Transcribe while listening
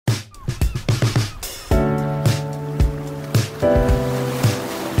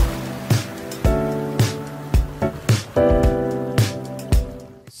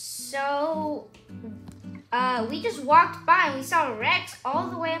walked by and we saw Rex all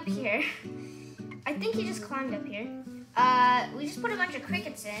the way up here. I think he just climbed up here. We just put a bunch of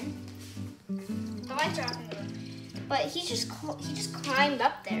crickets in. The lights are off in the room. But he just climbed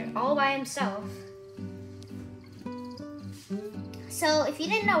up there all by himself. So if you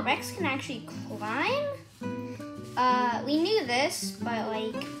didn't know, Rex can actually climb. We knew this, but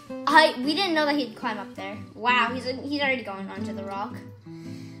like, we didn't know that he'd climb up there. Wow, he's already going onto the rock.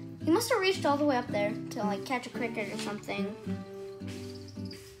 He must have reached all the way up there to like catch a cricket or something.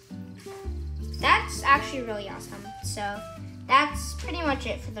 That's actually really awesome. So that's pretty much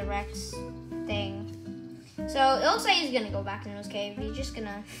it for the Rex thing. So it looks like he's gonna go back in his cave. He's just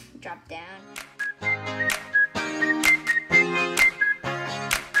gonna drop down.